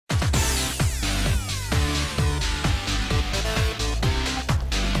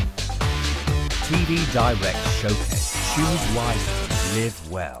CD Direct Showcase Choose Wisely Live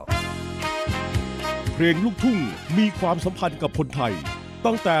Well เพลงลูกทุ่งมีความสัมพันธ์กับคนไทย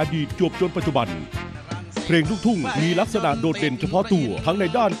ตั้งแต่อดีตจวบจนปัจจุบันเพลงลูกทุ่งมีลักษณะโดดเด่นเฉพาะตัวทั้งใน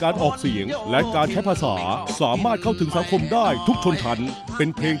ด้านการออกเสียงและการใช้ภาษาสามารถเข้าถึงสังคมได้ทุกชนชั้นเป็น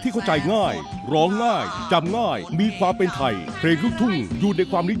เพลงที่เข้าใจง่ายร้องง่ายจำง่ายมีความเป็นไทยเพลงลูกทุ่งอยู่ใน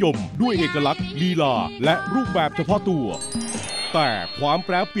ความนิยมด้วยเอกลักษณ์ลีลาและรูปแบบเฉพาะตัวแต่ความแป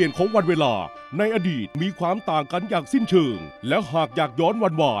รเปลี่ยนของวันเวลาในอดีตมีความต่างกันอย่างสิ้นเชิงและหากอยากย้อน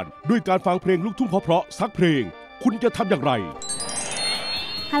วานๆด้วยการฟังเพลงลูกทุ่งเพราะๆสักเพลงคุณจะทำอย่างไร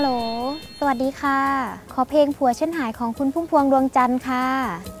ฮัลโหลสวัสดีค่ะขอเพลงผัวฉันหายของคุณพุ่มพวงดวงจันทร์ค่ะ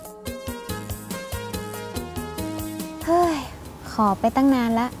เฮ้ยขอไปตั้งนาน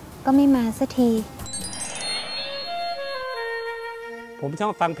ละก็ไม่มาสักทีผมชอ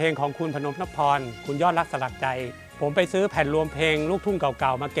บฟังเพลงของคุณพนมนพพรคุณยอดรักสลักใจผมไปซื้อแผ่นรวมเพลงลูกทุ่งเก่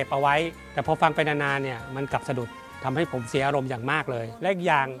าๆมาเก็บเอาไว้แต่พอฟังไปนานๆเนี่ยมันกลับสะดุดทำให้ผมเสียอารมณ์อย่างมากเลยและอีก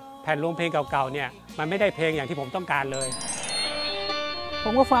อย่างแผ่นรวมเพลงเก่าๆเนี่ยมันไม่ได้เพลงอย่างที่ผมต้องการเลยผ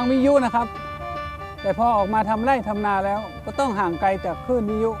มก็ฟังวิทยุนะครับแต่พอออกมาทำไร่ทำนาแล้วก็ต้องห่างไกลจากคลื่น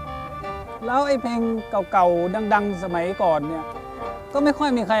วิทยุแล้วไอ้เพลงเก่าๆดังๆสมัยก่อนเนี่ยก็ไม่ค่อย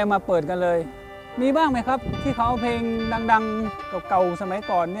มีใครเอามาเปิดกันเลยมีบ้างไหมครับที่เขาเอาเพลงดังๆเก่าๆสมัย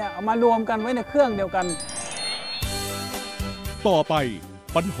ก่อนเนี่ยเอามารวมกันไว้ในเครื่องเดียวกันต่อไป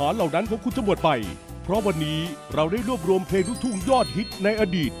ปัญหาเหล่านั้นของคุณจะหมดไปเพราะวันนี้เราได้รวบรวมเพลงลูกทุ่งยอดฮิตในอ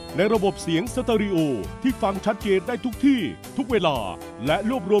ดีตในระบบเสียงสเตอริโอที่ฟังชัดเจนได้ทุกที่ทุกเวลาและ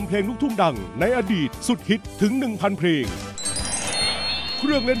รวบรวมเพลงลูกทุ่งดังในอดีตสุดฮิตถึง 1,000 เพลงเค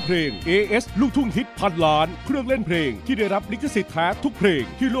รื่องเล่นเพลง AS ลูกทุ่งฮิตพันล้านเครื่องเล่นเพลงที่ได้รับลิขสิทธิ์แท้ทุกเพลง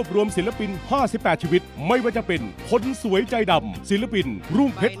ที่รวบรวมศิลปิน58ชีวิตไม่ว่าจะเป็นคนสวยใจดำศิลปินรุ่ง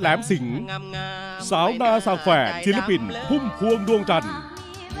เพชรแหลมสิงห์สาวนาสาวแฝดศิลปินพุ่มพวงดวงจันทร์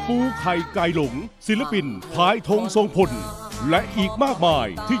ปูไข่ไก่หลงศิลปินพายธงทรงพลและอีกมากมาย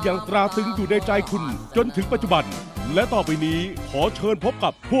ที่ยังตราตรึงอยู่ในใจคุณจนถึงปัจจุบันและต่อไปนี้ขอเชิญพบกั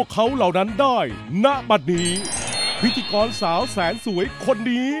บพวกเขาเหล่านั้นได้ณบัดนี้พิธีกรสาวแสนสวยคน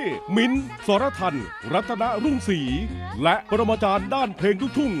นี้มิ้นท์ สรทัน รัตนรุ่งศรีและปรมาจารย์ด้านเพลงลู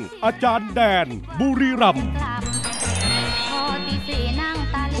กทุ่งอาจารย์แดนบุรีรัมย์พอตีสี่นั่ง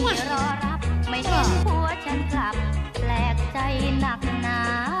ตาลีรอรับไม่เห็นผัวฉันกลับแปลกใจหนักหนา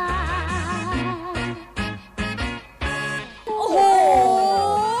โอ้โห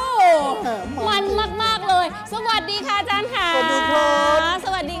มันมากๆเลยสวัสดีค่ะอาจารย์ค่ะสวัสดีครับส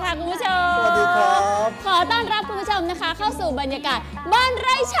วัสดีค่ะคุณผู้ชมสวัสดีครับขอต้อนรับคุณผู้ชมนะคะเข้าสู่บรรยากาศบ้านไ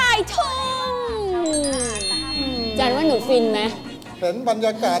ร่ชายทุ่งอาจารย์ว่าหนูฟินไหมเห็นบรรย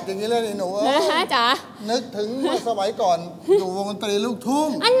ากาศอย่างนี้แล้วนี่หนูนะฮะจ๋านึกถึงเมื่อสมัยก่อนอยู่วงดนตรีลูกทุ่ง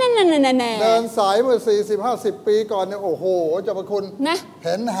อันนั้นเดินสายเมื่อ40-50 ปีก่อนเนี่ยโอ้โหเจ้าพระคุณนะเ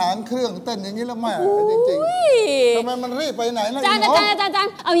ห็นหางเครื่องเต้นอย่างนี้แล้วแม่จริงๆทำไมมันรีบไปไหนนะอาจาร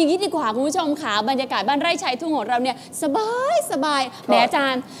ย์เอาอย่างนี้ดีกว่าคุณผู้ชมค่ะบรรยากาศบ้านไร่ชายทุ่งของเราเนี่ยสบายแหมอาจา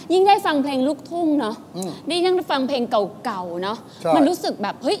รย์ยิ่งได้ฟังเพลงลูกทุ่งเนาะได้ยิ่งได้ฟังเพลงเก่าๆเนาะมันรู้สึกแบ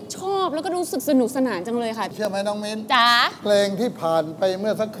บเฮ้ยชอบแล้วก็รู้สึกสนุกสนานจังเลยค่ะเชื่อไหมน้องมิ้นจ๋าเพลงที่ผ่านไปเ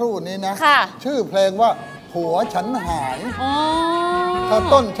มื่อสักครู่นี้นะชื่อเพลงว่าผัวฉันหายถ้า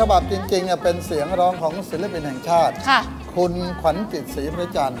ต้นฉบับจริงๆเป็นเสียงร้องของศิลปินแห่งชาติคุณขวัญจิตศรีพระ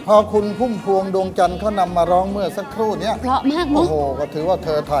จันทร์พอคุณพุ่มพวงดวงจันทร์เขานำมาร้องเมื่อสักครู่นี้เพราะมากโอ้โหก็ถือว่าเธ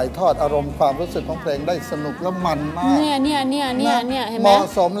อถ่ายทอดอารมณ์ความรู้สึกของเพลงได้สนุกและมันมากเนี่ยเห็นไหมเหมาะ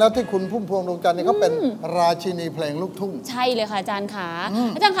สมแล้วที่คุณพุ่มพวงดวงจันทร์นี่เขาเป็นราชินีเพลงลูกทุ่งใช่เลยค่ะอาจารย์ขา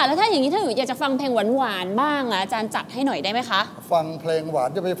อาจารย์ขาแล้วถ้าอย่างนี้ถ้าหนูอยากจะฟังเพลงหวานๆบ้างอ่ะอาจารย์จัดให้หน่อยได้ไหมคะฟังเพลงหวาน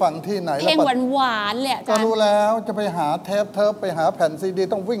จะไปฟังที่ไหนเพลงหวานๆเลยก็รู้แล้วจะไปหาเทปไปหาแผ่นซีดี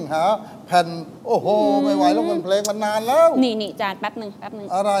ต้องวิ่งหาแผ่นโอ้โหไม่ไหวแล้วมันเพลงมันนานแล้วนี่จานแป๊บหนึ่ง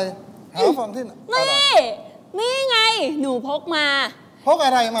อะไรหาฟังที่ไหนนี่ไงหนูพกมาพกอ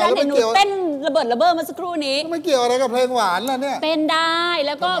ะไรมาจานเห็นหนูเต้นระเบิดเมื่อสักครู่นี้ไม่เกี่ยวอะไรกับเพลงหวานล่ะเนี่ยเต้นได้แ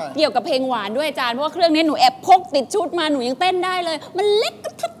ล้วก็เกี่ยวกับเพลงหวานด้วยอาจารย์เพราะว่าเครื่องนี้หนูแอบพกติดชุดมาหนูยังเต้นได้เลยมันเล็กกร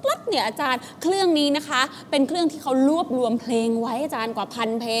ะทัดรัดเนี่ยอาจารย์เครื่องนี้นะคะเป็นเครื่องที่เขารวบรวมเพลงไว้อาจารย์กว่า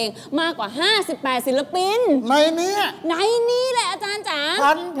1,000 เพลงมากกว่า58ศิลปินในนี้แหละอาจารย์จ๋า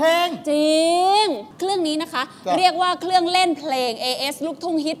1,000 เพลงจริงเครื่องนี้นะคะเรียกว่าเครื่องเล่นเพลง AS ลูก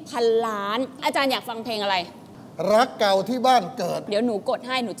ทุ่งฮิตพันล้านอาจารย์อยากฟังเพลงอะไรรักเก่าที่บ้านเกิดเดี๋ยวหนูกดใ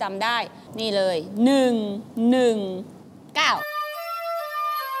ห้หนูจำได้นี่เลย119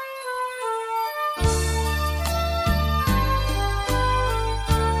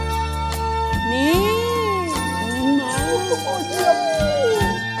นี่มา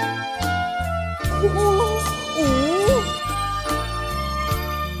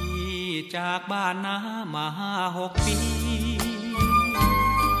จากบ้านนามา6 ปี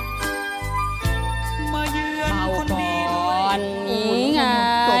มาเยือนคนดีด้วย นี่ไง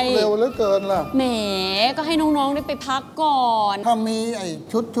จบเร็วเหลือเกินล่ะ แหมก็ให้น้องๆได้ไปพักก่อน ถ้ามีไอ้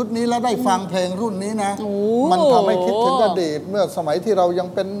ชุดนี้แล้วได้ฟังเพลงรุ่นนี้นะมันทำให้คิดถึงอดีตเมื่อสมัยที่เรายัง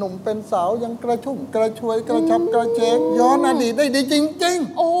เป็นหนุ่มเป็นสาวยังกระชุ่มกระชวยกระชับกระเจงย้อนอดีตได้ดีจริง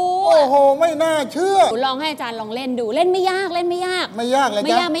ๆโอ้โหไม่น่าเชื่อลองให้อาจารย์ลองเล่นดูเล่นไม่ยากเล่นไม่ยากไม่ยากเลยไ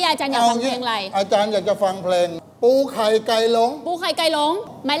ม่ยากอาจารย์อยากฟังเพลงอะไรอาจารย์อยากจะฟังเพลงปูไข่ไก่หลงปูไข่ไก่หลง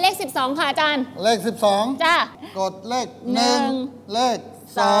หมายเลข12ค่ะอาจารย์เลข12จ้ากดเลข1เลข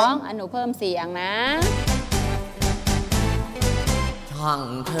2หนูเพิ่มเสียงนะช่าง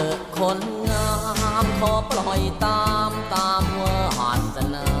เธอคนงามขอปล่อยตามวาส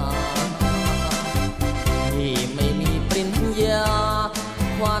นาที่ไม่มีปริญญา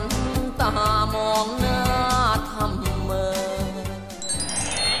ควันตามองหน้าทำเมอ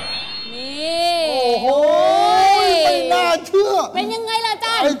นี่โอ้โหไม่น่าเชื่อเป็นยังไงล่ะอาจ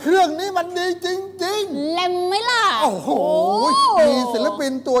ารย์ไอ้เครื่องนี้มันดีจริงๆแหลมไหมล่ะโอ้โหมีศิลปิ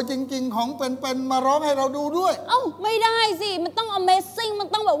นตัวจริงๆของเป็นมาร้องให้เราดูด้วยเอ้าไม่ได้สิมันต้อง Amazing มัน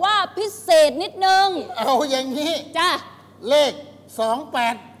ต้องแบบว่าพิเศษนิดนึงเอาอย่างนี้จ้าเลข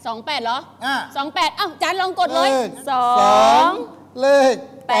28เหรอ28อ้าวอาจารย์ลองกดเลย2เลข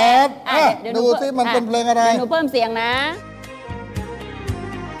8ดูสิมันเป็นเพลงอะไรเดี๋ยวหนูเพิ่มเสียงนะ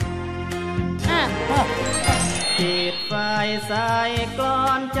ปิดไฟใส่ก่อ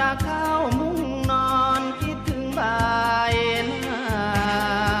นจะเข้ามุ้งนอนคิดถึงบ่าย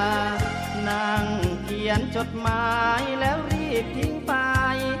นั่งเขียนจดหมายแล้วรีบทิ้งไป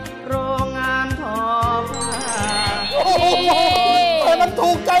โรงงานทอผ้ามัน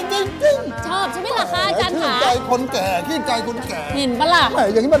ถูกใจจริงๆชอบใช่ไหมล่ะคะอาจารย์ค่ะชื่นใจคนแก่ชื่นใจคนแก่เห็นปะล่ะ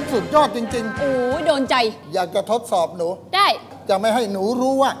อย่างนี้มันสุดยอดจริงๆโอ้ยโดนใจอยากจะทดสอบหนูได้จะไม่ให้หนู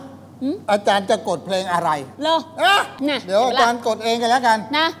รู้ว่าอาจารย์จะกดเพลงอะไรเหรอเดี๋ยวอาจารย์กดเองกันแล้วกัน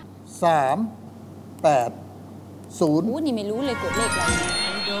นะ3 8 0นี่ไม่รู้เลยกดเลขอะไร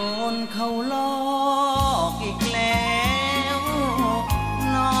โดนเขาลอกอีกแล้ว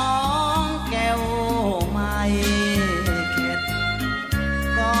น้องแก้วไม่เข็ด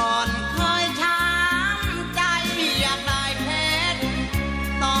ก่อนเคยช้ำใจอยากได้เพชร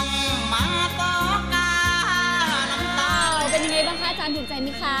ต้องมาก็กาน้ำตาเป็นยังไงบ้างคะอาจารย์ถูกใจไหม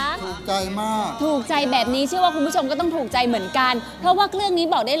คะถูกใจมากถูกใจแบบนี้เชื่อว่าคุณผู้ชมก็ต้องถูกใจเหมือนกันเพราะว่าเครื่องนี้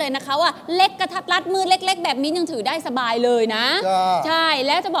บอกได้เลยนะคะว่าเล็กกระทัดรัดมือเล็กๆแบบนี้ยังถือได้สบายเลยนะใช่แ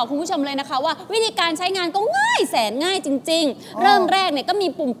ล้วจะบอกคุณผู้ชมเลยนะคะว่าวิธีการใช้งานก็ง่ายแสนง่ายจริงๆเริ่มแรกเนี่ยก็มี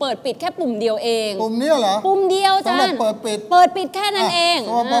ปุ่มเปิดปิดแค่ปุ่มเดียวเองปุ่มนี้เหรอปุ่มเดียวจ้ะเปิดปิดแค่นั้นเอง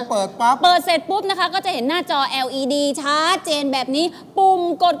พอเปิดปั๊บเปิดเสร็จปุ๊บนะคะก็จะเห็นหน้าจอ LED ชัดเจนแบบนี้ปุ่ม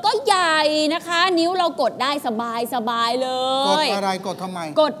กดก็ใหญ่นะคะนิ้วเรากดได้สบายเลยกดอะไรกดทำไม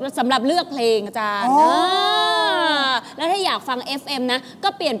กดสำหรับเลือกเพลงอาจารย์แล้วถ้าอยากฟัง FM นะก็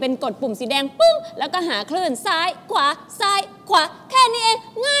เปลี่ยนเป็นกดปุ่มสีแดงปึ้งแล้วก็หาคลื่นซ้ายขวาซ้ายขวาแค่นี้เอง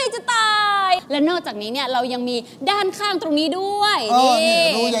ง่ายจะตายและนอกจากนี้เนี่ยเรายังมีด้านข้างตรงนี้ด้วยนี่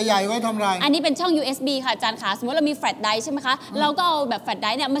รูใหญ่ๆไว้ทำไรอันนี้เป็นช่อง USB ค่ะอาจารย์ขาสมมติเรามีแฟลชไดรฟ์ใช่ไหมคะเราก็เอาแบบแฟลชไดร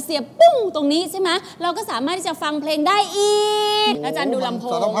ฟ์เนี่ยมาเสียบปุ้งตรงนี้ใช่ไหมเราก็สามารถที่จะฟังเพลงได้อีกอาจารย์ดูลำโพ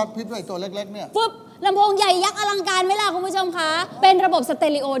งสารพัดพิษไว้ตัวเล็กๆเนี่ยปุ๊บลำโพงใหญ่ยักษ์อลังการไหมล่ะคุณผู้ชมคะเป็นระบบสเตอ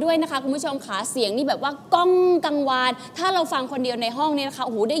ริโอด้วยนะคะคุณผู้ชมขาเสียงนี่แบบว่าก้องกังวานถ้าเราฟังคนเดียวในห้องนี้นะคะโ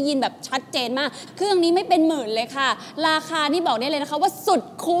อ้โหได้ยินแบบชัดเจนมากเครื่องนี้ไม่เป็นหมื่นเลยค่ะราคานี่บอกได้เลยนะคะว่าสุด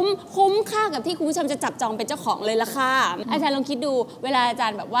คุ้มค่ากับที่คุณผู้ชมจะจับจองเป็นเจ้าของเลยละค่ะอาจารย์ลองคิดดูเวลาอาจา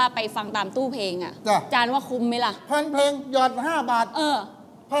รย์แบบว่าไปฟังตามตู้เพลงอ่ะอาจารย์ว่าคุ้มไหมล่ะพันเพลงหยอด5 บาท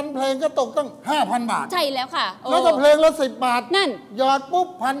พันเพลงก็ตกตั้ง 5,000 บาทใช่แล้วค่ะแล้วก็เพลงละ10 บาทนั่นหยอดปุ๊บ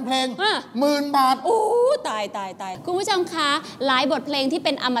พันเพลง10,000 บาทโอ้ตายคุณผู้ชมคะหลายบทเพลงที่เ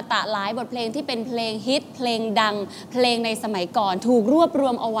ป็นอมตะหลายบทเพลงที่เป็นเพลงฮิตเพลงดังเพลงในสมัยก่อนถูกรวบร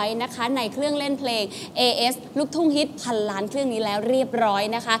วมเอาไว้นะคะในเครื่องเล่นเพลง AS ลูกทุ่งฮิตพันล้านเครื่องนี้แล้วเรียบร้อย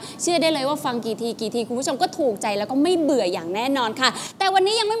นะคะเชื่อได้เลยว่าฟังกี่ทีคุณผู้ชมก็ถูกใจแล้วก็ไม่เบื่ออย่างแน่นอนค่ะแต่วัน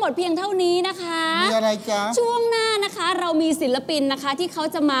นี้ยังไม่หมดเพียงเท่านี้นะคะมีอะไรจ๊ะช่วงหน้านะคะเรามีศิลปินนะคะที่เขา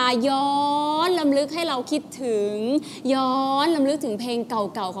จะมาย้อนรำลึกให้เราคิดถึงย้อนรำลึกถึงเพลงเก่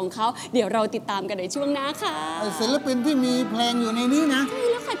าๆของเขาเดี๋ยวเราติดตามกันในช่วงหน้าค่ะศิลปินที่มีเพลงอยู่ในนี้นะใช่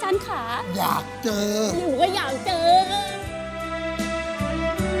แล้วค่ะอาจารย์ขาอยากเจอหนูก็อยากเจอ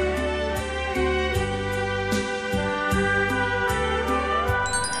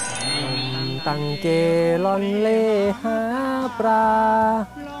ตั้งเกล่อนเล่หาปลา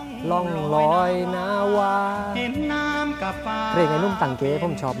ล่องลอยนาวาเพลงไอ้นุ่มตังเกผ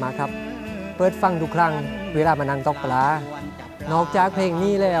มชอบมากครับเปิดฟังทุกครั้งเวลามานั่งตกปลานอกจากเพลง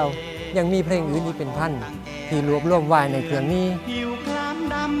นี้แล้วยังมีเพลงอื่นอีกเป็นพันที่รวบรวมไว้ในเครื่องนี้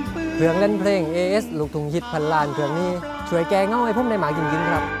เครื่องเล่นเพลง AS ลูกทุ่งฮิตพันล้านเครื่องนี้ช่วยแก้เงาให้ผมได้หมากจริง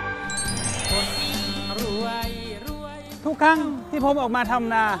ๆครับ ทุกครั้งที่ผมออกมาท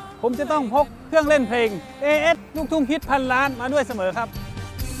ำนา ผมจะต้องพกเครื่องเล่นเพลง AS ลูกทุ่งฮิตพันล้านมาด้วยเสมอครับ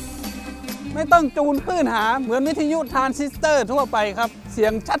ไม่ต้องจูนคลื่นหาเหมือนวิทยุทรานซิสเตอร์ทั่วไปครับเสีย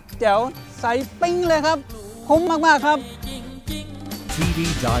งชัดแจ๋วใสปิ้งเลยครับคุ้มมากๆครับ TV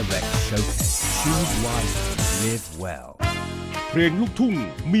Direct Showcase Choose Wise Live Well เพลงลูกทุ่ง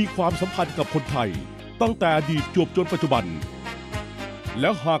มีความสัมพันธ์กับคนไทยตั้งแต่อดีตจวบจนปัจจุบันแล้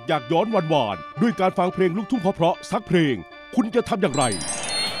วหากอยากย้อนวันวานด้วยการฟังเพลงลูกทุ่งเพราะๆสักเพลงคุณจะทำอย่างไร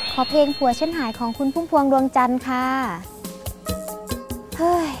ขอเพลงผัวฉันหายของคุณพุ่มพวงดวงจันทร์ค่ะเ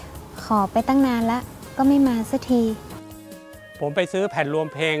ฮ้ยขอไปตั้งนานละก็ไม่มาสักทีผมไปซื้อแผ่นรวม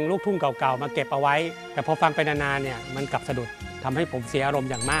เพลงลูกทุ่งเก่าๆมาเก็บเอาไว้แต่พอฟังไปนานๆเนี่ยมันกลับสะดุดทำให้ผมเสียอารมณ์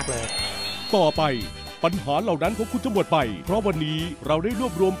อย่างมากเลยต่อไปปัญหาเหล่านั้นของคุณจะหมดไปเพราะวันนี้เราได้รว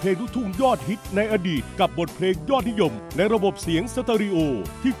บรวมเพลงลูกทุ่งยอดฮิตในอดีตกับบทเพลงยอดนิยมในระบบเสียงสเตอริโอ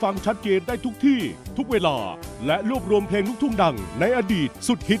ที่ฟังชัดเจนได้ทุกที่ทุกเวลาและรวบรวมเพลงลูกทุ่งดังในอดีต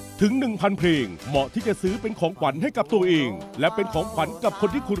สุดฮิตถึง 1,000 เพลงเหมาะที่จะซื้อเป็นของขวัญให้กับตัวเองและเป็นของขวัญกับคน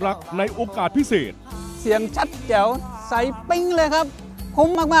ที่คุณรักในโอกาสพิเศษเสียงชัดแจ๋วใสปิ้งเลยครับคุ้ม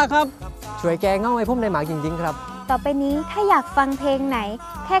มากๆครับช่วยแกเงาให้ผมได้หมากจริงๆครับต่อไปนี้ถ้าอยากฟังเพลงไหน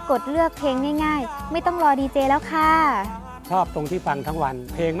แค่กดเลือกเพลงง่ายๆไม่ต้องรอดีเจแล้วค่ะชอบตรงที่ฟังทั้งวัน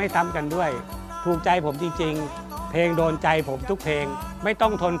เพลงไม่ซ้ำกันด้วยถูกใจผมจริงๆเพลงโดนใจผมทุกเพลงไม่ต้อ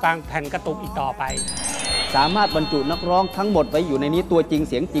งทนฟังแผ่นกระตุกอีกต่อไปสามารถบรรจุนักร้องทั้งหมดไว้อยู่ในนี้ตัวจริง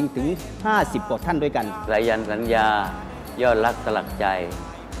เสียงจริงถึง50กว่าท่านด้วยกันสายันสัญญายอดรักสลักใจ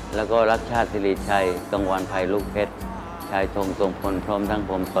แล้วก็รักชาติศิริชัยกังวานไพลูกเพชรชายธงทรงพลพร้อมทั้ง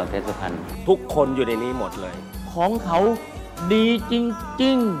ผมสอนเพชรสุพรรณทุกคนอยู่ในนี้หมดเลยของเขาดีจ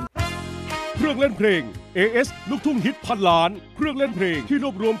ริงๆเครื่องเล่นเพลง AS ลูกทุ่งฮิตพันล้านเครื่องเล่นเพลงที่ร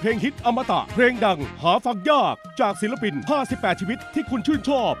วบรวมเพลงฮิตอมตะเพลงดังหาฟังยากจากศิลปิน58ชีวิตที่คุณชื่น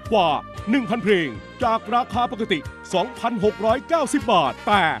ชอบกว่า 1,000 เพลงจากราคาปกติ 2,690 บาทแ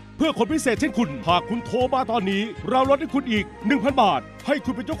ต่เพื่อคนพิเศษเช่นคุณหากคุณโทรมาตอนนี้เราลดให้คุณอีก 1,000 บาทให้คุ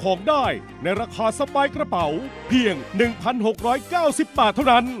ณเป็นเจ้าของได้ในราคาสบายกระเป๋าเพียง 1,690 บาทเท่า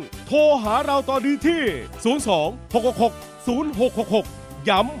นั้นโทรหาเราตอนนี้ที่ 02-666-0666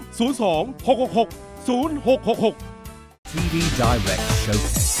 ย้ำ 02-666-0666 TV Direct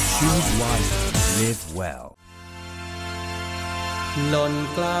Showcase Choose Wise Live Well หล่น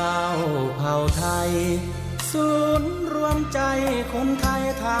กล้าวเผ่าไทยศูนย์รวมใจคนไทย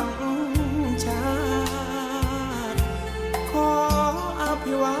ทั้งชาติขออ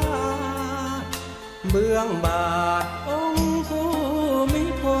ภิวาทเบื้องบาทองค์ภูมิ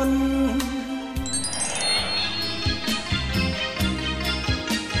พล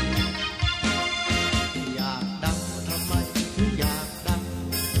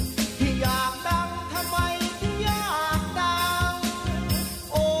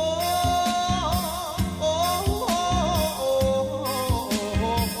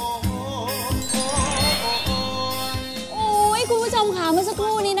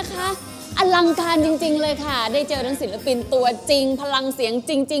อลังการจริงๆเลยค่ะได้เจอทั้งศิลปินตัวจริงพลังเสียง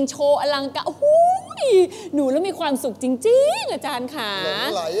จริงๆโชว์อลังการหนูแล้วมีความสุขจริงๆอาจารย์ค่ะ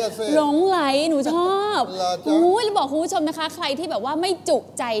หลงไหลหนูชอบแล้วบอกคุณผู้ชมนะคะใครที่แบบว่าไม่จุ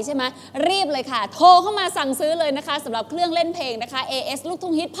ใจใช่ไหมรีบเลยค่ะโทรเข้ามาสั่งซื้อเลยนะคะสำหรับเครื่องเล่นเพลงนะคะ AS ลูก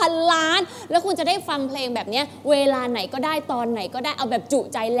ทุ่งฮิตพันล้านแล้วคุณจะได้ฟังเพลงแบบนี้เวลาไหนก็ได้ตอนไหนก็ได้เอาแบบจุ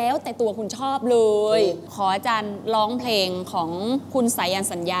ใจแล้วแต่ตัวคุณชอบเลยขออาจารย์ร้องเพลงของคุณสายัน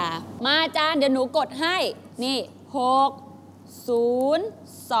สัญญามาอาจารย์เดี๋ยวหนูกดให้นี่602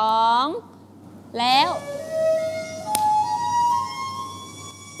แล้ว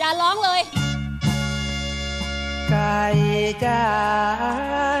จะร้องเลยไก่จ้า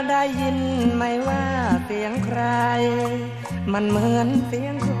ได้ยินไหมว่าเสียงใครมันเหมือนเสีย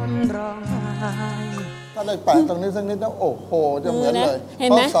งคนร้องไห้ถ้าได้แปะตรงนี้สักนิดนะโอ้โหจะเหมือนเลย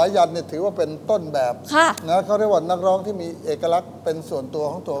เพราะสายันเนี่ยถือว่าเป็นต้นแบบนะเขาเรียกว่านักร้องที่มีเอกลักษณ์เป็นส่วนตัว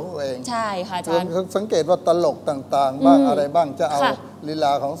ของตัวเขาเองใช่ค่ะอาจารย์สังเกตว่าตลกต่างๆบ้างอะไรบ้างจะเอาลีล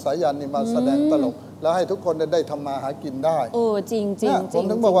าของสายันนี่มาแสดงตลกแล้วให้ทุกคนได้ทำมาหากินได้จริงจริงผม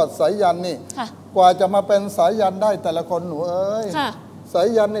ถึงบอกว่าสายันนี่กว่าจะมาเป็นสายันได้แต่ละคนหนูเอ้ยสา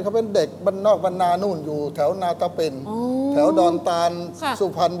ยันนี่เขาเป็นเด็กบ้านนอกบ้านนานู่นอยู่แถวนาตาปิ่นแถวดอนตาลสุ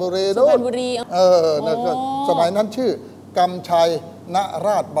พรรณบุรีนู่นแล้วก็สมัยนั้นชื่อกำชัยณร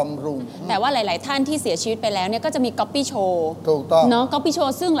าชบำรุงแต่ว่าหลายๆท่านที่เสียชีวิตไปแล้วเนี่ยก็จะมีก๊อปปี้โชว์ถูกต้องเนาะก๊อปปี้โช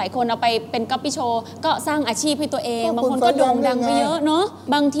ว์ซึ่งหลายคนเอาไปเป็นก๊อปปี้โชว์ก็สร้างอาชีพให้ตัวเองบางคนก็โด่งดังไปเยอะเนาะ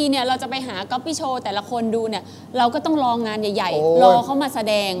บางทีเนี่ยเราจะไปหาก๊อปปี้โชว์แต่ละคนดูเนี่ยเราก็ต้องรองานใหญ่ๆรอเขามาแส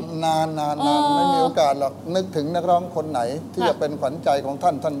ดงนานไม่มีโอกาสหรอกนึกถึงนักร้องคนไหนที่จะเป็นขวัญใจของท่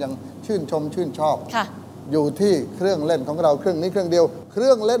านยังชื่นชมชื่นชอบอยู่ที่เครื่องเล่นของเราเครื่องนี้เครื่องเดียวเค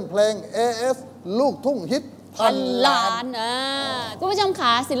รื่องเล่นเพลง AS ลูกทุ่งฮิต พันล้านคุณผู้ชมค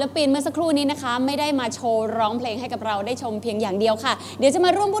ะศิลปินเมื่อสักครู่นี้นะคะไม่ได้มาโชว์ร้องเพลงให้กับเราได้ชมเพียงอย่างเดียวค่ะเดี๋ยวจะมา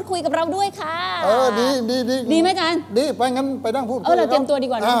ร่วมพูดคุยกับเราด้วยค่ะดีไหมจันดีไปงั้นไปนั่งพูดเราเตรียมตัวดี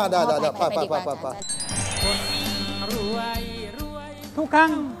กว่านะได้ไปทุกครั้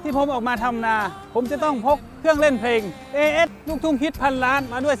งที่ผมออกมาทำนาผมจะต้องพกเครื่องเล่นเพลง AS ลูกทุ่งฮิตพันล้าน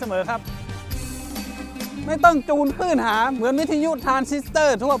มาด้วยเสมอครับไม่ต้องจูนคลื่นหาเหมือนวิทยุทรานซิสเตอ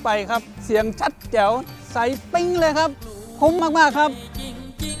ร์ทั่วไปครับเสียงชัดแจ๋วใสปิ้งเลยครับคุ้มมากๆครับ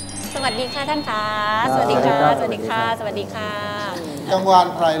สวัสดีค่ะท่านคะสวัสดีค่ะสวัสดีค่ะสวัสดีค่ะกังวาน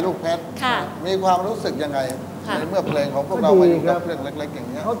ไพรลูกเพชรมีความรู้สึกยังไงในเมื่อเพลงของพวกเรามาอยู่กับเครื่องเล็กๆอย่าง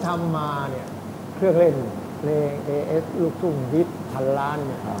นี้เขาทำมาเนี่ยเครื่องเล่นเพลง AS ลูกทุ่งฮิตพันล้านเ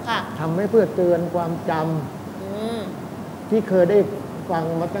นี่ยทำให้เพื่อเตือนความจำที่เคยได้ฟัง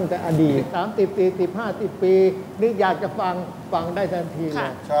มาตั้งแต่อดีต30 ปี50 ปีนี่อยากจะฟังได้ทันทีเล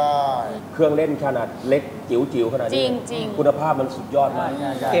ยใช่เครื่องเล่นขนาดเล็กจิ๋วขนาดนี้คุณภาพมันสุดยอดมาก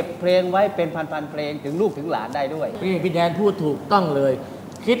เก็บเพลงไว้เป็นพันๆเพลงถึงลูกถึงหลานได้ด้วยพี่แดนพูดถูกต้องเลย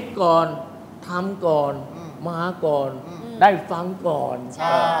คิดก่อนทำก่อนมาก่อนได้ฟังก่อน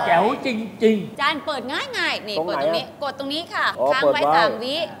แจ๋วจริงๆจานเปิดง่ายๆนี่เปิดตรงนี้กดตรงนี้ค่ะค้างไว้3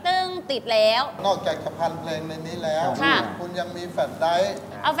 วิตึ้งติดแล้วนอกจากจะพันเพลงในนี้แล้วคุณยังมีแฟลชไดรฟ์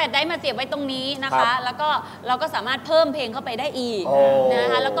เอาแฟลชไดรฟ์มาเสียบไว้ตรงนี้นะคะแล้วก็เราก็สามารถเพิ่มเพลงเข้าไปได้อีกนะ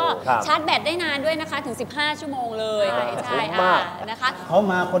คะแล้วก็ชาร์จแบตได้นานด้วยนะคะถึง15 ชั่วโมงเลยใช่นะคะเขา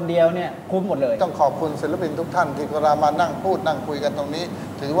มาคนเดียวเนี่ยคุ้มหมดเลยต้องขอบคุณศิลปินทุกท่านที่เรามานั่งพูดนั่งคุยกันตรงนี้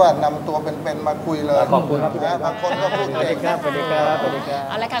ถือว่านำตัวเป็นๆมาคุยเลยขอบคุณครับบางคนก็พูดเก่งสวัสดีครับ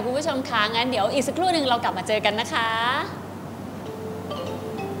เอาละค่ะคุณผู้ชมคะงั้นเดี๋ยวอีกสักครู่หนึ่งเรากลับมาเจอกันนะคะ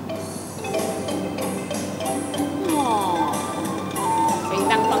เสียง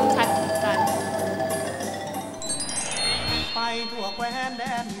ดังฟังชัดจันไปทั่วแคว้นแด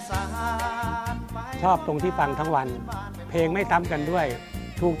นอีสานชอบตรงที่ฟังทั้งวันเพลงไม่ซ้ำกันด้วย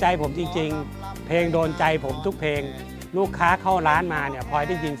ถูกใจผมจริงๆเพลงโดนใจผมทุกเพลงลูกค้าเข้าร้านมาเนี่ยพอ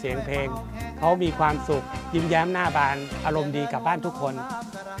ได้ยินเสียงเพลงเขามีความสุขยิ้มแย้มหน้าบานอารมณ์ดีกับบ้านทุกคน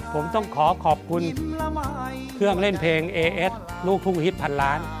ผมต้องขอบคุณเครื่องเล่นเพลง AS ลูกทุ่งฮิตพันล้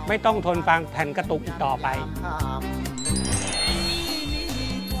านไม่ต้องทนฟังแผ่นกระตุกอีกต่อไป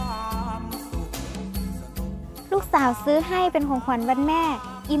ลูกสาวซื้อให้เป็นของขวัญวันแม่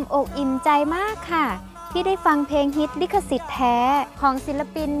อิ่มอกอิ่มใจมากค่ะที่ได้ฟังเพลงฮิตลิขสิทธิ์แท้ของศิล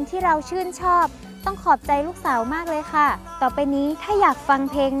ปินที่เราชื่นชอบต้องขอบใจลูกสาวมากเลยค่ะต่อไปนี้ถ้าอยากฟัง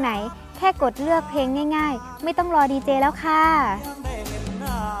เพลงไหนแค่กดเลือกเพลงง่ายๆไม่ต้องรอดีเจแล้วค่ะ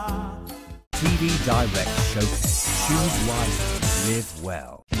TV Direct Showcase Choose Wisely Live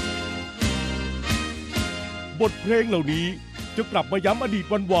Well บทเพลงเหล่านี้จะกลับมาย้ำอดีต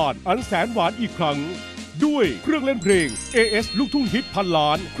หวานๆอันแสนหวานอีกครั้งด้วยเครื่องเล่นเพลง AS ลูกทุ่งฮิตพันล้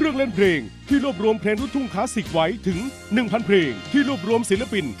านเครื่องเล่นเพลงที่รวบรวมเพลงลูกทุ่งคลาสสิกไว้ถึง 1,000 เพลงที่รวบรวมศิล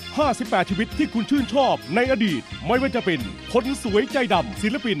ปิน58ชีวิตที่คุณชื่นชอบในอดีตไม่ว่าจะเป็นคนสวยใจดำศิ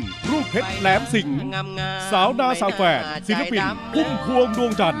ลปินรูปเพชรแหลมสิงห์สาวนาสาวแฝดศิลปินพุ่มพวงดว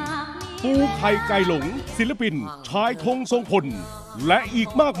งจันทร์ปูไข่ไก่หลงศิลปินชายธงทรงพลและอีก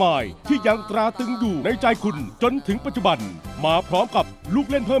มากมายที่ยังตราตึงอยู่ในใจคุณจนถึงปัจจุบันมาพร้อมกับลูก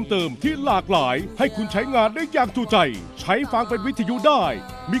เล่นเพิ่มเติมที่หลากหลายให้คุณใช้งานได้อย่างจุใจใช้ฟังเป็นวิทยุได้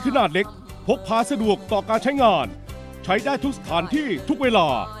มีขนาดเล็กพกพาสะดวกต่อการใช้งานใช้ได้ทุกสถานที่ทุกเวลา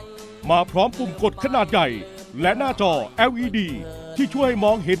มาพร้อมปุ่มกดขนาดใหญ่และหน้าจอ LED ที่ช่วยให้ม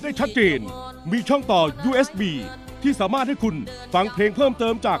องเห็นได้ชัดเจนมีช่องต่อ USB ที่สามารถให้คุณฟังเพลงเพิ่มเติ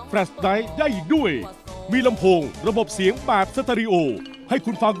มจากแฟลชไดรฟ์ได้อีกด้วยมีลำโพงระบบเสียงแบบสเตอริโอให้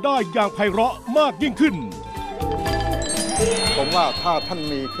คุณฟังได้อย่างไพเราะมากยิ่งขึ้นผมว่าถ้าท่าน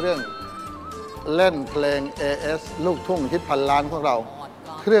มีเครื่องเล่นเพลง AS ลูกทุ่งฮิตพันล้านของเรา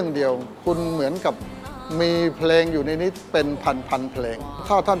เครื่องเดียวคุณเหมือนกับมีเพลงอยู่ในนี้เป็นพันเพลง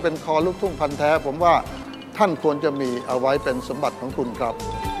ถ้าท่านเป็นคอลูกทุ่งพันแท้ผมว่าท่านควรจะมีเอาไว้เป็นสมบัติของคุณครับ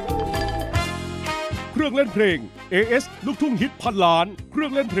เครื่องเล่นเพลง AS ลูกทุ่งฮิตพันล้านเครื่อ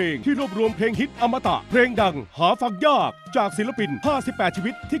งเล่นเพลงที่รวบรวมเพลงฮิตอมตะเพลงดังหาฟังยากจากศิลปิน58ชี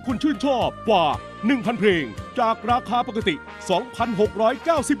วิตที่คุณชื่นชอบกว่า 1,000 เพลงจากราคาปกติ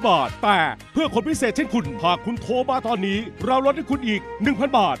 2,690 บาทแต่เพื่อคนพิเศษเช่นคุณหากคุณโทรมาตอนนี้เราลดให้คุณอีก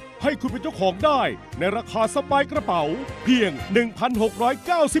 1,000 บาทให้คุณเป็นเจ้าของได้ในราคาสบายกระเป๋าเพียง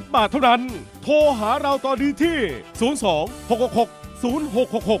 1,690 บาทเท่านั้นโทรหาเราตอนนี้ที่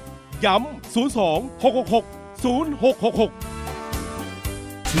 02-666-0666ย้ำ 02-666-0666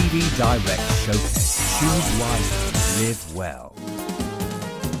 TV Direct Showcase Choose Wisely Live Well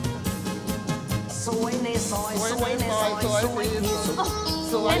สวยในซอยสวยในซอยสวยที่สุด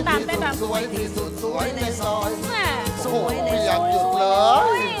สวยที่สุดสวยที่สุดสวยในซอยสวยในซอยอยากหยุดเล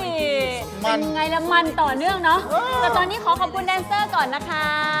ย เป็นไงละมันต่อเนื่องเนาะแต่ตอนนี้ขอบคุณแดนเซอร์ก่อนนะคะ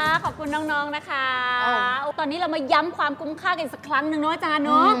ขอบคุณน้องๆนะคะตอนนี้เรามาย้ำความคุ้มค่ากันสักครั้งหนึ่งเนาะอาจารย์เ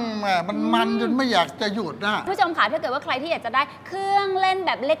นาะแหมมันจนไม่อยากจะหยุดนะผู้ชมค่ะถ้าเกิดว่าใครที่อยากจะได้เครื่องเล่นแ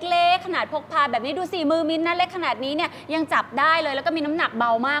บบเล็กๆขนาดพกพาแบบนี้ดูสิมือมินนะเล็กขนาดนี้เนี่ยยังจับได้เลยแล้วก็มีน้ำหนักเบ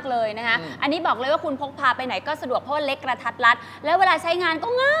ามากเลยนะคะอันนี้บอกเลยว่าคุณพกพาไปไหนก็สะดวกเพราะเล็กกระทัดรัดแล้วเวลาใช้งานก็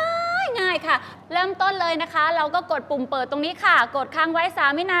ง่ายค่ะเริ่มต้นเลยนะคะเราก็กดปุ่มเปิดตรงนี้ค่ะกดค้างไว้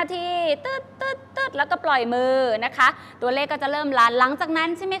3 วินาทีตึ๊ดแล้วก็ปล่อยมือนะคะตัวเลขก็จะเริ่มรันหลังจากนั้น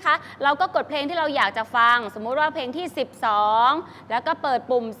ใช่ไหมคะเราก็กดเพลงที่เราอยากจะฟังสมมุติว่าเพลงที่12แล้วก็เปิด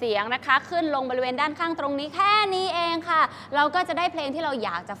ปุ่มเสียงนะคะขึ้นลงบริเวณด้านข้างตรงนี้แค่นี้เองค่ะเราก็จะได้เพลงที่เราอย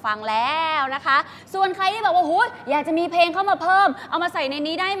ากจะฟังแล้วนะคะส่วนใครที่บอกว่าโหอยากจะมีเพลงเข้ามาเพิ่มเอามาใส่ใน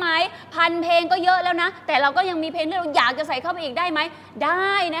นี้ได้ไหม1,000 เพลงก็เยอะแล้วนะแต่เราก็ยังมีเพลงที่เราอยากจะใส่เข้าไปอีกได้ไหมไ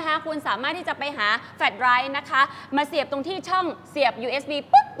ด้นะคะคุณสามารถที่จะไปหาแฟลชไดรฟ์นะคะมาเสียบตรงที่ช่องเสียบ USB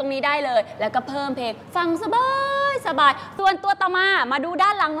ปุ๊บตรงนี้ได้เลยแล้วก็เพิ่มเพลงฟังสบายส่วนตัวต่อมาดูด้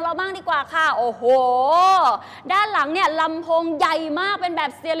านหลังของเราบ้างดีกว่าค่ะโอ้โหด้านหลังเนี่ยลำโพงใหญ่มากเป็นแบบ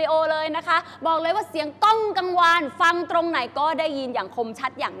สเตอริโอเลยนะคะบอกเลยว่าเสียงก้องกังวานฟังตรงไหนก็ได้ยินอย่างคมชั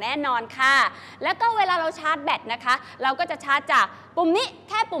ดอย่างแน่นอนค่ะแล้วก็เวลาเราชาร์จแบตนะคะเราก็จะชาร์จจากปุ่มนี้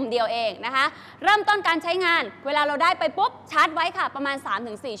แค่ปุ่มเดียวเองนะคะเริ่มต้นการใช้งานเวลาเราได้ไปปุ๊บชาร์จไว้ค่ะประมาณ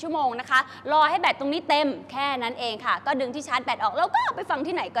 3-4 ชั่วโมงนะคะรอให้แบตตรงนี้เต็มแค่นั้นเองค่ะก็ดึงที่ชาร์จแบตออกแล้วก็ไปฟัง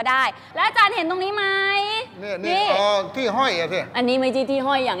ที่ไหนก็ได้แล้วอาจารย์เห็นตรงนี้ไหมนี่ที่ห้อยอะสิอันนี้ไม่ใช่ที่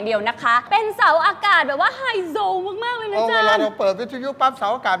ห้อยอย่างเดียวนะคะเป็นเสาอากาศแบบว่าไฮโซมากๆเลยนะอาจารย์เวลาเราเปิดวิทยุปั๊บเสา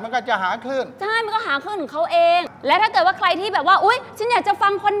อากาศมันก็จะหาคลื่นใช่มันก็หาคลื่นของเขาเองและถ้าเกิดว่าใครที่แบบว่าอุ๊ยฉันอยากจะฟั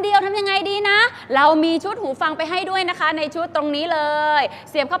งคนเดียวทำยังไงดีนะเรามีชุดหูฟังไปให้ด้วยนะคะในชุดตรงนี้เลย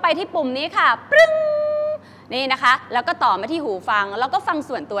เสียบเข้าไปที่ปุ่มนี้ค่ะปรึ้งนี่นะคะแล้วก็ต่อมาที่หูฟังแล้วก็ฟัง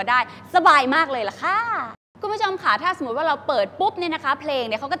ส่วนตัวได้สบายมากเลยล่ะค่ะคุณผู้ชมค่ะถ้าสมมติว่าเราเปิดปุ๊บเนี่ยนะคะเพลง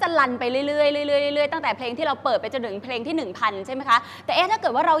เนี่ยเขาก็จะลันไปเรื่อยๆตั้งแต่เพลงที่เราเปิดไปจนถึงเพลงที่ 1,000 ใช่ไหมคะแต่ถ้าเกิ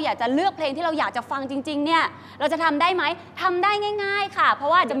ดว่าเราอยากจะเลือกเพลงที่เราอยากจะฟังจริงๆเนี่ยเราจะทำได้ไหมทำได้ง่ายๆค่ะเพรา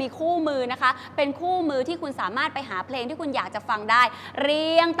ะว่าจะมีคู่มือนะคะเป็นคู่มือที่คุณสามารถไปหาเพลงที่คุณอยากจะฟังได้เรี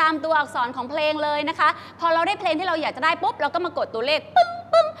ยงตามตัวอักษรของเพลงเลยนะคะพอเราได้เพลงที่เราอยากจะได้ปุ๊บเราก็มากดตัวเลขปึ้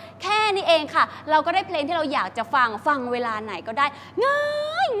งแค่นี้เองค่ะเราก็ได้เพลงที่เราอยากจะฟังเวลาไหนก็ได้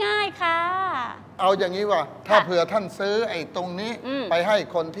ง่ายค่ะเอาอย่างนี้ว่าถ้าเผื่อท่านซื้อไอ้ตรงนี้ไปให้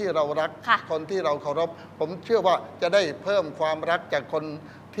คนที่เรารักคนที่เราเคารพผมเชื่อว่าจะได้เพิ่มความรักจากคน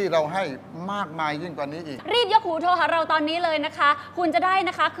ที่เราให้มากมายยิ่งกว่านี้อีกรีบยกหูโทรหาเราตอนนี้เลยนะคะคุณจะได้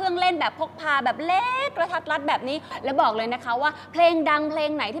นะคะเครื่องเล่นแบบพกพาแบบเล็กกระทัดรัดแบบนี้และบอกเลยนะคะว่าเพลงดังเพลง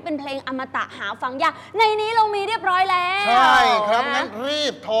ไหนที่เป็นเพลงอมตะหาฟังยากในนี้เรามีเรียบร้อยแล้วใช่ครับงั้นรี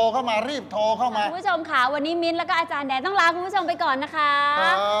บโทรเข้ามาคุณผู้ชมค่ะวันนี้มิ้นท์และก็อาจารย์แดนต้องลาคุณผู้ชมไปก่อนนะคะ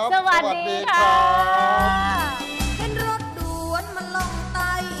สวัสดีค่ะเห็นรถด่วนมันลงไต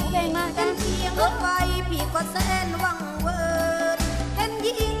เพลงมากเป็นเพียงรถไฟพี่ก็แสนวังเวิร์นเห็นห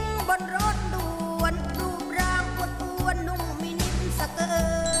ญิงบนรถด่วนรูปร่างอ้วนนุ่มมินิสเกิ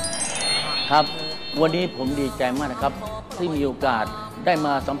ร์ตครับวันนี้ผมดีใจมากนะครับที่มีโอกาสได้ม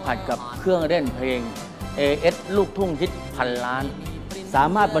าสัมผัสกับเครื่องเล่นเพลง AS ลูกทุ่งฮิตพันล้านสา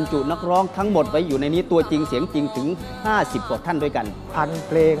มารถบรรจุนักร้องทั้งหมดไว้อยู่ในนี้ตัวจริงเสียงจริงถึง50 กว่าท่านด้วยกัน1,000 เ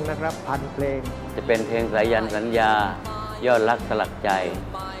พลงนะครับ1,000 เพลงจะเป็นเพลงสายันสัญญายอดรักสลักใจ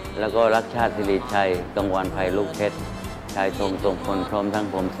แล้วก็รักชาติสิริชัยกังวานไพลูกเพชรชายธงทรงพลพร้อมทั้ง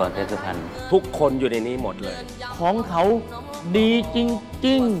ผมสอนเทศพันธ์ทุกคนอยู่ในนี้หมดเลยของเขาดีจ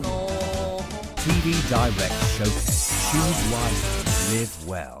ริงๆ TV Direct Showcase Choose Wisely Live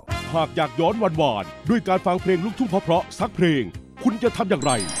Well หากอยากย้อนวันๆด้วยการฟังเพลงลูกทุ่งเพราะๆสักเพลงคุณจะทำอย่างไ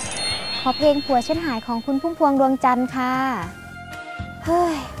รขอเพลงผัวฉันหายของคุณพุ่มพวงดวงจันทร์ค่ะเฮ้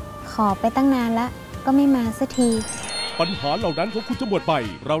ยขอไปตั้งนานละก็ไม่มาสักทีปัญหาเหล่านั้นของคุณจะหมดไป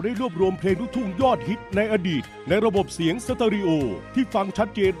เราได้รวบรวมเพลงลูกทุ่งยอดฮิตในอดีตในระบบเสียงสเตอริโอที่ฟังชัด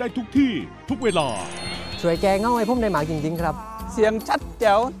เจนได้ทุกที่ทุกเวลาช่วยแก้เงาให้ผมได้หมากจริงๆครับเสียงชัดแ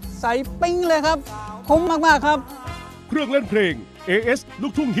จ๋วใสปิ้งเลยครับคุ้มมากๆครับเครื่องเล่นเพลง AS ลู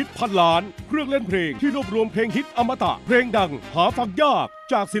กทุ่งฮิตพันล้านเครื่องเล่นเพลงที่รวบรวมเพลงฮิตอมตะเพลงดังหาฟังยาก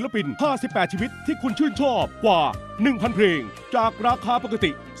จากศิลปิน58ชีวิตที่คุณชื่นชอบกว่า 1,000 เพลงจากราคาปก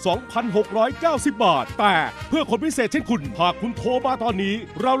ติ 2,690 บาทแต่เพื่อคนพิเศษเช่นคุณหากคุณโทรมาตอนนี้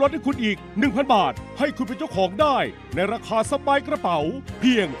เราลดให้คุณอีก 1,000 บาทให้คุณเป็นเจ้าของได้ในราคาสบายกระเป๋าเ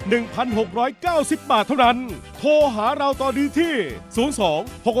พียง 1,690 บาทเท่านั้นโทรหาเราตอนนี้ที่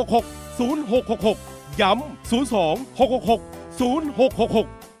 02-666-0666 ย้ำ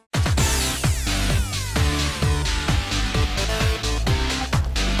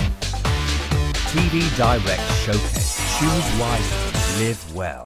 02-666-0666TV Direct Showcase Choose Wisely Live Well